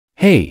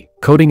Hey,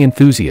 coding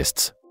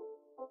enthusiasts!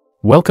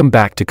 Welcome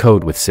back to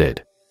Code with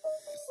Sid.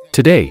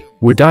 Today,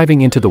 we're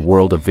diving into the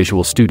world of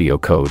Visual Studio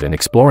Code and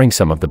exploring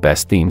some of the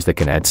best themes that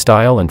can add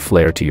style and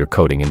flair to your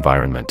coding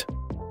environment.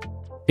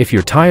 If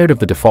you're tired of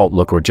the default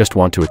look or just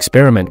want to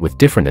experiment with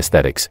different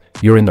aesthetics,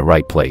 you're in the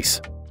right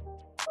place.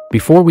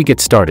 Before we get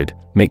started,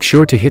 make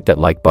sure to hit that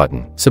like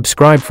button,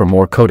 subscribe for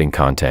more coding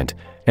content,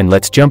 and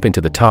let's jump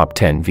into the top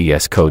 10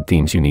 VS Code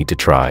themes you need to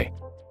try.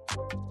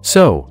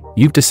 So,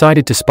 you've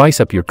decided to spice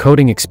up your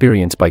coding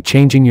experience by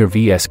changing your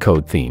VS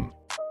Code theme.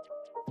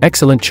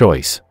 Excellent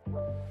choice.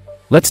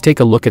 Let's take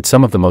a look at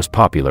some of the most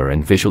popular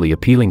and visually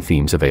appealing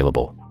themes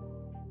available.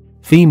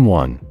 Theme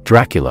 1,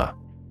 Dracula.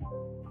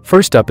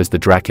 First up is the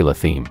Dracula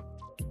theme.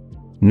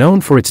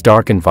 Known for its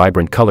dark and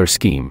vibrant color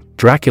scheme,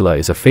 Dracula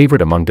is a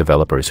favorite among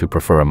developers who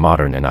prefer a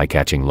modern and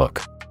eye-catching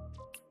look.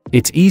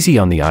 It's easy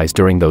on the eyes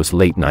during those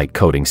late-night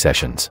coding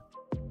sessions.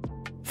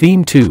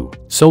 Theme 2,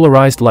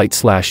 Solarized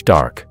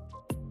Light/Dark.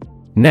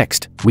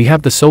 Next, we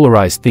have the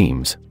Solarized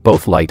themes,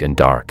 both light and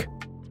dark.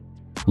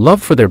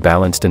 Loved for their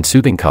balanced and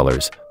soothing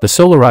colors, the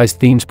Solarized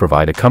themes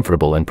provide a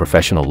comfortable and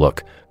professional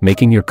look,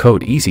 making your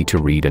code easy to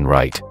read and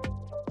write.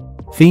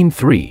 Theme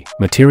 3,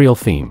 Material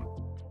Theme.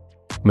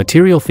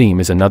 Material Theme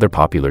is another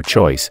popular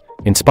choice,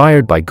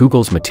 inspired by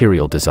Google's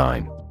Material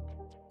design.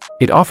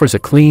 It offers a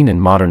clean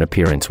and modern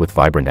appearance with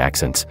vibrant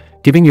accents,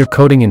 giving your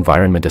coding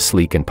environment a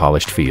sleek and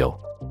polished feel.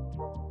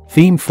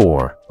 Theme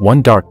 4,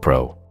 OneDark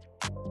Pro.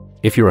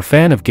 If you're a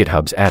fan of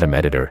GitHub's Atom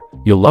editor,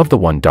 you'll love the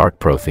OneDark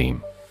Pro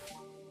theme.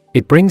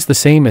 It brings the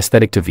same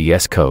aesthetic to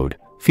VS Code,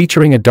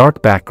 featuring a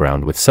dark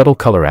background with subtle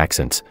color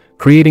accents,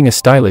 creating a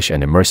stylish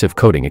and immersive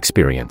coding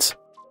experience.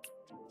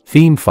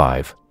 Theme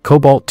 5,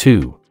 Cobalt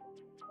II.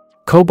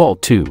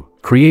 Cobalt II,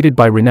 created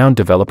by renowned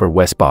developer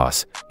Wes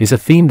Bos, is a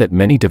theme that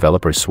many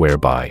developers swear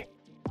by.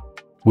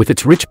 With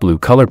its rich blue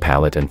color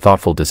palette and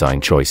thoughtful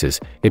design choices,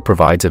 it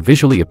provides a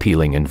visually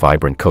appealing and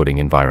vibrant coding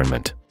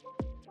environment.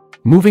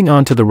 Moving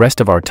on to the rest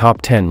of our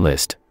top 10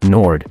 list,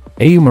 Nord,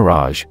 AU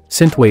Mirage,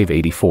 Synthwave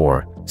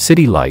 84,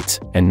 City Lights,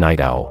 and Night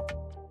Owl.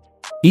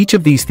 Each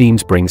of these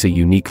themes brings a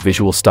unique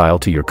visual style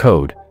to your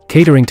code,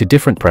 catering to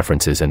different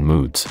preferences and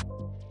moods.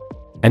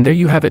 And there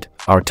you have it,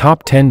 our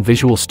top 10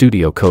 Visual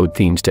Studio Code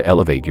themes to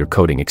elevate your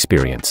coding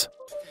experience.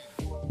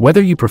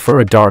 Whether you prefer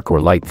a dark or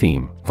light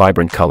theme,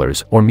 vibrant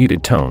colors, or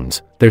muted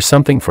tones, there's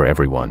something for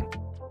everyone.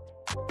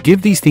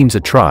 Give these themes a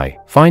try,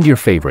 find your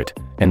favorite,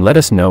 and let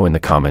us know in the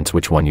comments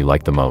which one you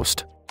like the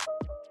most.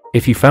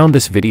 If you found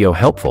this video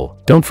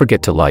helpful, don't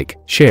forget to like,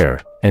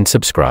 share, and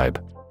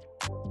subscribe.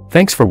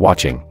 Thanks for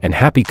watching, and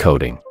happy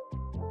coding!